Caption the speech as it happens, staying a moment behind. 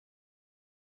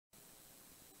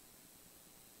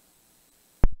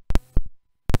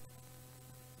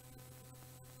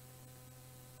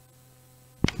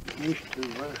Used to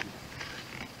verses.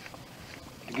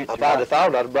 If I'd have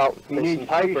thought, I'd have brought me some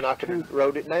paper and I could have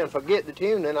wrote it down. Forget the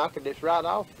tune, then I could just write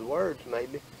off the words,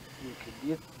 maybe. You could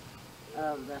get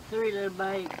the Three Little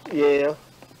Babes. Yeah.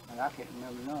 And I can't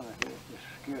remember none of it. Just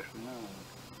scarcely none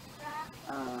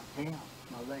of it. Yeah,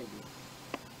 my baby.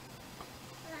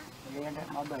 Yeah,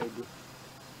 that's my baby.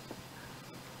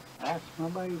 That's my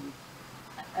baby.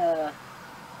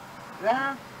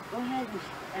 Ralph, go ahead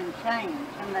and sing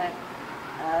some of that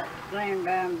Glenn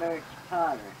Brownbird's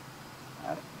Potter.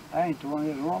 I ain't the one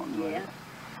that's wanting it. Yeah.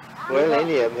 Well,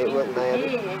 any of them, it wouldn't matter.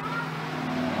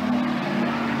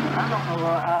 I don't know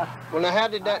what Well, now, how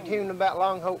did that tune about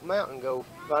Long Hope Mountain go?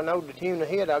 If I know the tune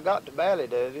ahead, I got the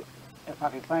ballad of it. if I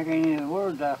could think of any of the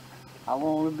words, I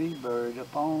want to be buried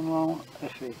upon long,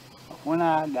 let's see, when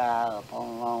I die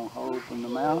upon Long Hope and the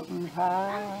mountains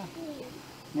high.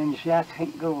 Then you see, I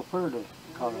can't go further.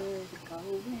 Cold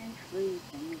and sweet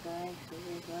and the grass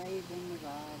is waving the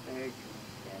wild birds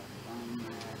just on my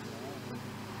way.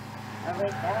 I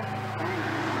wish I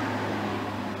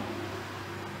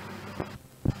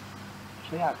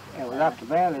could See, without the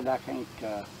ballad, I can't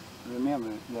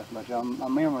remember it that much. My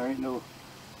memory ain't no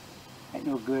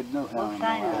good no how. What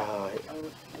kind of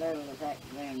little of that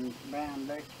Glenn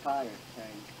Brownbird's Potter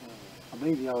thing? I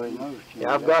believe you already know.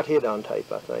 Yeah, I've got Hit on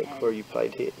tape, I think, where you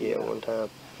played Hit, one time.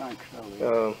 I think so,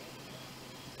 yeah.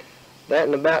 That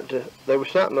and about there was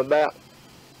something about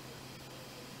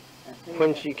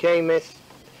when she came as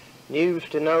news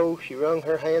to know, she wrung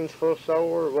her hands full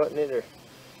sore, wasn't it? Or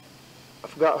I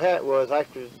forgot how it was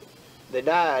after they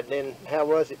died. Then how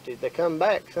was it? Did they come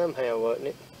back somehow, wasn't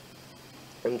it?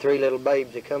 Them Three Little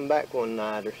Babes, they come back one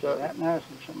night or something. That now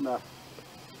something about.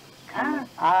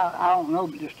 I don't know,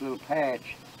 but just a little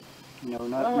patch. You know,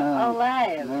 not none. Oh, I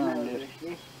have noticed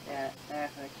this.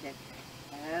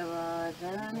 There was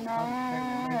a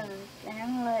night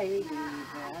and lady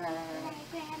bride,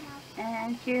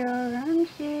 and children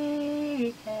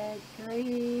she had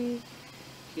 3.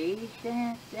 She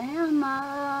sent them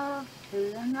off to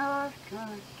the North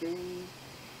Country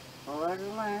for to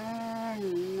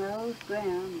learn those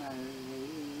grammar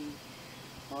read,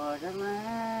 for to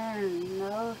learn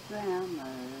those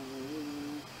grammar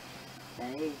read.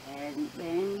 They hadn't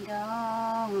been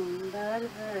gone but a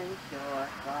very short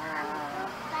while,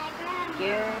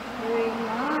 just 3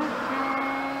 months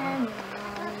and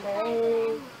 1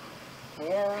 day,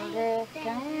 till they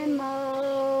came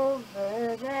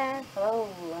over that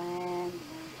whole land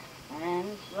and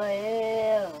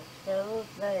swept those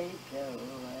babes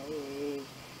away,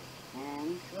 and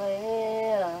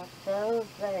swept those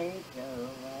babes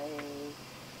away.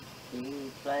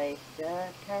 He placed a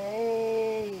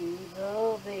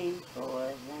table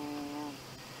before them,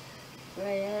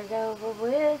 spread over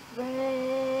with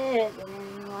bread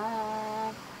and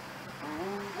wine,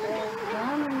 and said,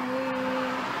 "Come and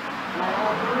eat, my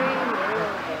 3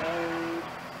 little babes,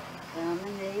 come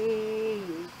and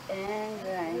eat and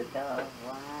drink of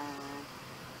wine,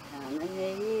 come and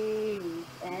eat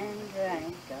and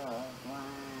drink of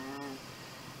wine.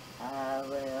 I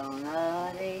will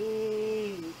not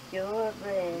eat your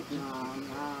bread,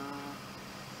 Mama,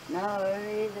 nor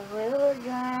either will I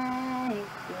drink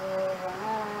your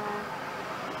wine.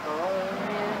 For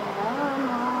in the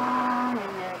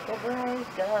morning at the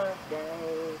break of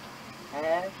day,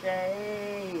 our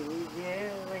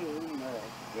Savior we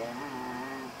must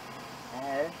shine,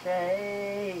 our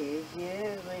Savior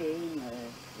we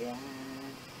must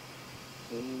shine.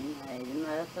 He made him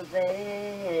up a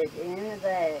bed in the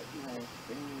back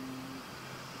mustang,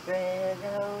 spread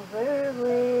over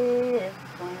with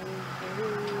clean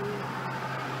shoes,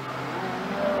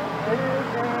 and over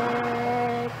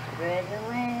that spread a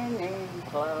linen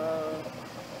cloth,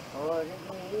 for to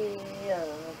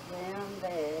give them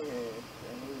better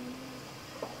sleep,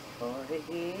 for to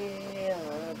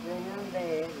give them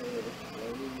better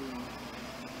sleep.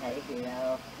 Take it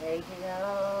off,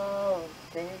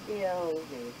 said the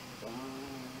oldest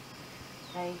one.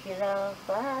 Take it off,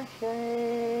 I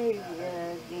say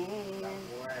again,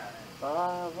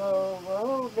 for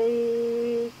woe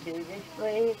be to this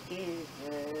wicked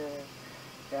world,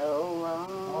 so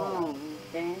long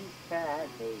since pride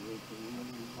began,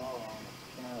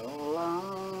 so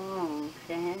long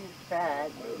since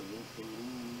pride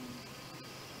began.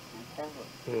 That's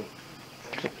all.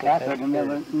 That's what I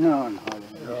never none, hardly.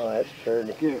 Oh, that's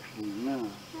pretty. Scarcely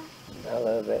none. I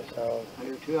love that song. I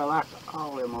do too. I like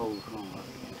all them old songs.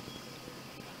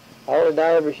 All that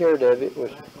I ever heard of it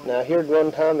was, now I heard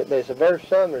one time that there's a verse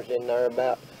Summers in there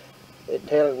about it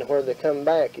telling where they come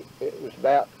back. It was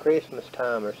about Christmas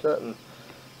time or something,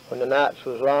 when the nights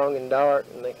was long and dark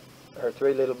and her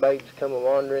 3 little babes come a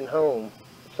wandering home.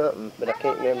 something, but I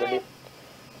can't remember this.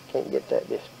 Can't get that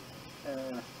just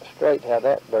straight how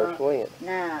that verse went.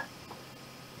 Now,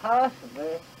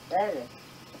 possibly that is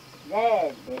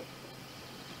Dad,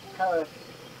 because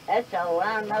that's all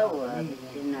I know of it,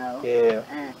 you know. Yeah.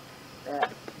 And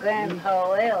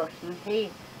Grandpa Ellison, he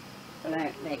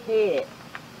learned the hit.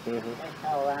 That's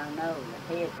all I know,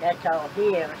 the hit. That's all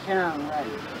he ever sung,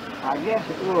 wasn't it? I guess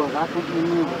it was. I can't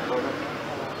remember,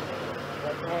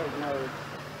 But there's no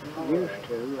but more. used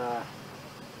to.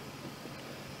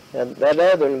 And that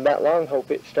other one about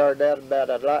Longhope, it started out about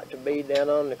I'd like to be down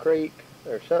on the creek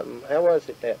or something. How was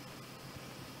it that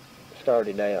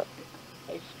started out?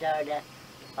 It started,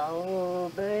 oh,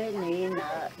 Brittany,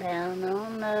 not down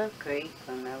on the creek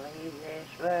when I leave this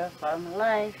world for my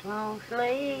life's long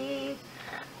sleep,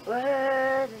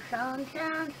 where the sun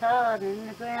shines hot and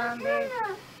the ground is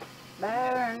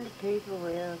bare and the people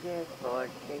will get bored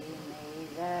to see me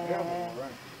there.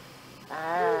 I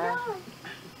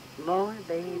want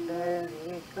to be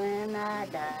buried when I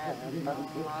die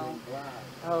upon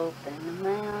hope in the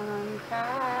mountains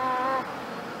high,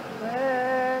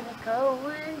 where the cold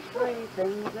winds sweep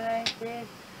and the grass is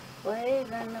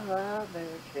waving, the wild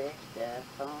birds rest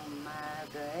upon my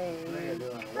grave.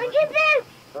 Look at this!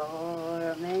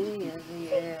 For many of the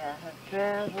year I have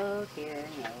traveled here,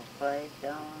 no place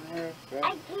on earth I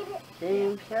that get it.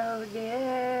 seems so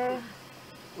dear,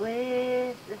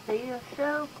 with the fields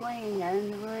so clean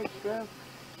and the woods so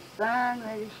fine,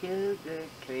 with the sugar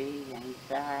tree and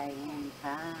sighing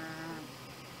pine.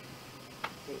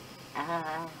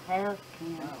 I have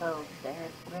kinfolk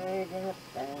that's buried up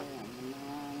there in the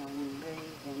mountain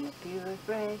breeze and the pure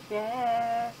fresh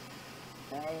air.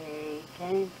 They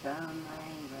came from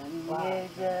England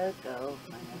years ago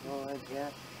when the voyage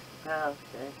across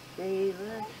the sea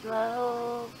was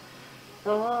slow.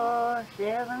 For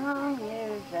 7 long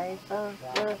years they fought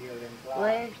the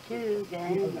waves to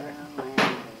gain the land, the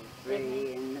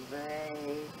free and the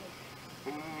brave.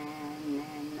 And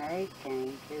then they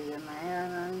came to the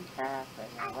mountains high where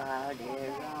the wild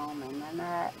deer roam and the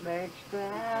night birds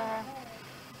cry,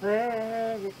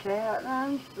 where the trout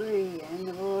runs free and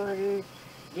the water's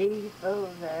deep. Oh,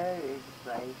 there is a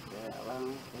place where I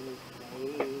long to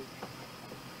stay.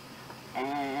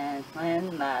 And when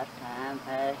my time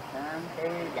has come to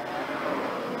die,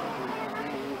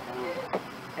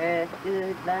 earth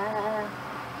goodbye,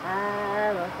 I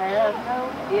will have no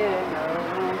fear, no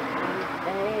room to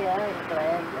stay. I'll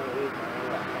gladly go.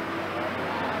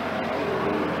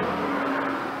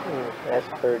 That's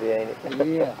pretty, ain't it?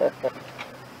 Yeah.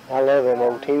 I love them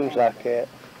old tunes like that.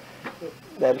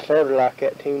 That's sort of like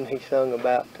that tune he sung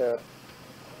about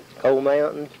Cold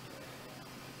Mountains.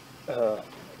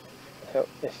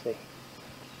 Let's see.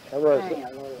 How was Hang it? a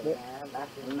little now about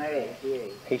the Murray here.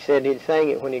 He said he'd sing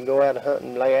it when he'd go out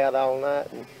hunting and lay out all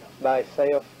night and by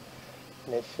himself.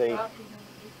 Let's see.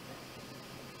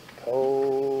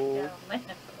 Cold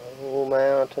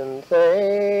mountains,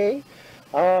 they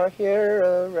are here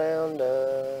around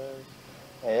us,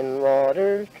 and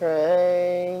waters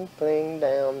trampling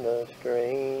down the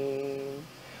stream.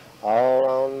 All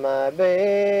on my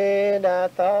bed I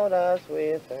thought I was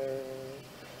with her,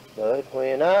 but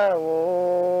when I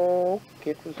woke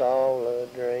it was all a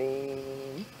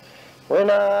dream. When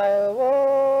I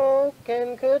awoke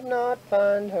and could not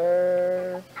find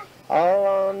her, all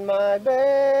on my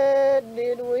bed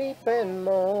did weep and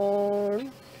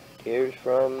mourn. Tears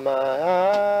from my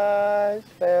eyes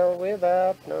fell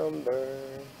without number,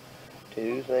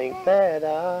 to think that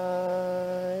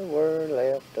I were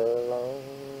left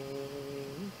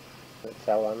alone. That's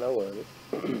all I know of it.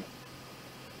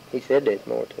 He said there's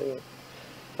more to it.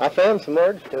 I found some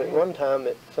words to it one time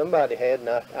that somebody had, and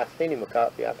I sent him a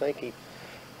copy. I think he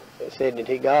said that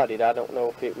he got it. I don't know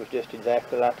if it was just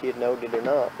exactly like he'd knowed it or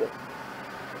not, but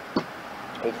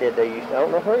he said they used to, I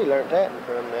don't know where he learned that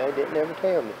from now. He didn't ever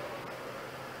tell me.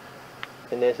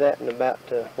 And there's that one about,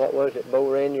 what was it, Bo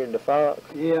Ranyard the Fox?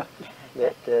 Yeah.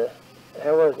 That,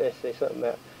 how was it? Let's say something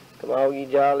about, come all ye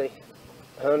jolly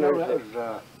hunters. No, that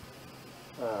was,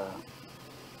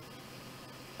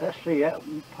 let's see, that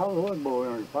probably was Bo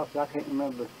Ranyard the Fox. I can't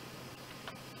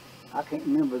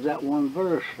remember that one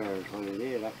verse there is what it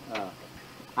is.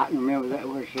 I can remember that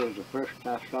verse says, the first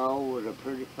I saw was a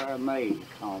pretty fair maid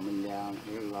coming down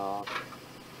her loft.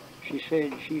 She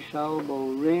said she saw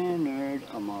Bo Ranyard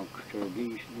amongst her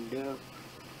geese and ducks,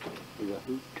 with a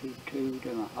hoot toot toot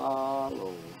and a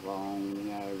hollow along the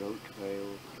narrow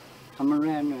trail. Come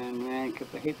around and ran,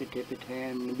 kept a hippy tippy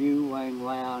tan, the bugle wang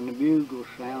wow, and the bugle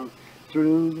sound.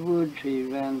 Through the woods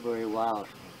he ran very wild,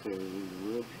 through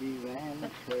the woods he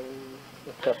ran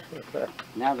through.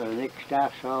 Now the next I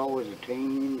saw was a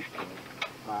team's trail.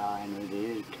 flying with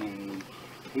his team.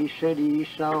 He said he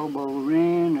saw Bo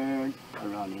Reynard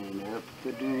running up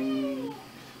the dream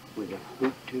with a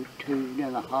hoot-toot-toot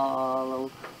in a hollow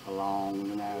along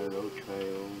the narrow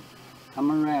trail.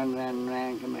 Come around,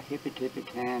 ran, come a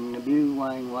hippy-tippy-tan, the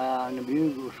bugle-wang wow and the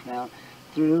bugle sound.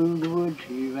 Through the woods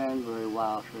he ran very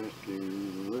wild, sir,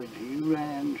 through the woods he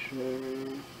ran, sir.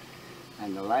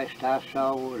 And the last I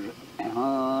saw was a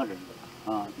hunter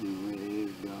hunting with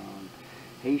his gun.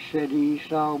 He said he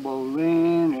saw Bo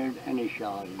Reynard and he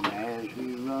shot him as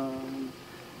he run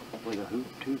with a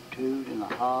hoot-toot-toot in a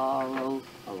hollow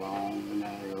along the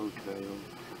narrow trail.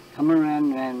 Come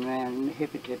around, ran, the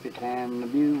hippy-tippy-tan, the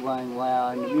bugle-wang wow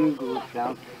and the bugle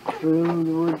sound. Through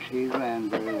the woods he ran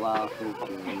very wild, through the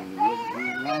woods he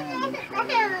ran,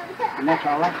 sir. And that's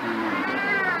all I can remember.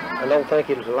 I don't think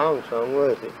it was a long song,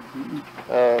 was it?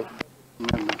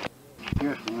 Remember,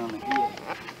 seriously on the head.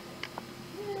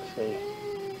 Let's see.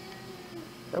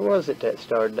 How was it that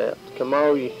started out? Come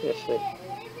on, you, let's see.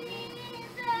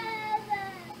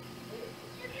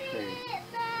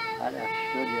 I'd have to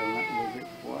study on that a little bit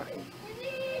before I could.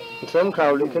 And some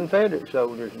called it Confederate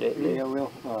soldiers, didn't it? Yeah,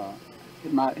 well,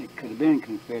 it could have been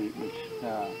Confederate,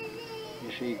 but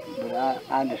you see, but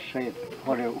I just say it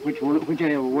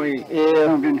whichever way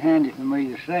comes in handy for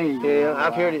me to say. Yeah,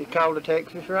 I've heard it called the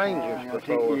Texas Rangers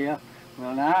before. Yeah,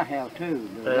 well, now I have too.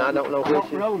 And I don't know I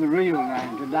don't know the real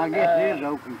name, but I guess it is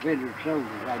old Confederate soldiers.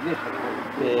 I guess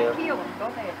it is. Yeah. Go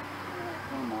ahead.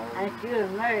 And you're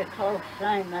very close,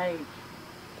 same age.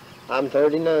 I'm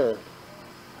 39.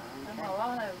 I'm a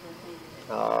lot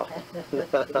Oh.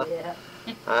 yeah.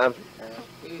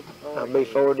 I'll be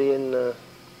 40 in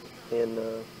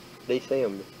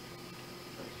December.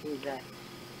 She's like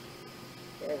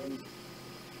 7,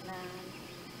 9,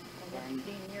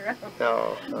 17-year-old.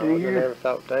 No, I Do you never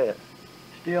thought that.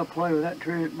 still play with that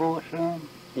truant boy some?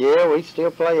 Yeah, we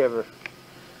still play every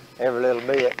little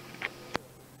bit.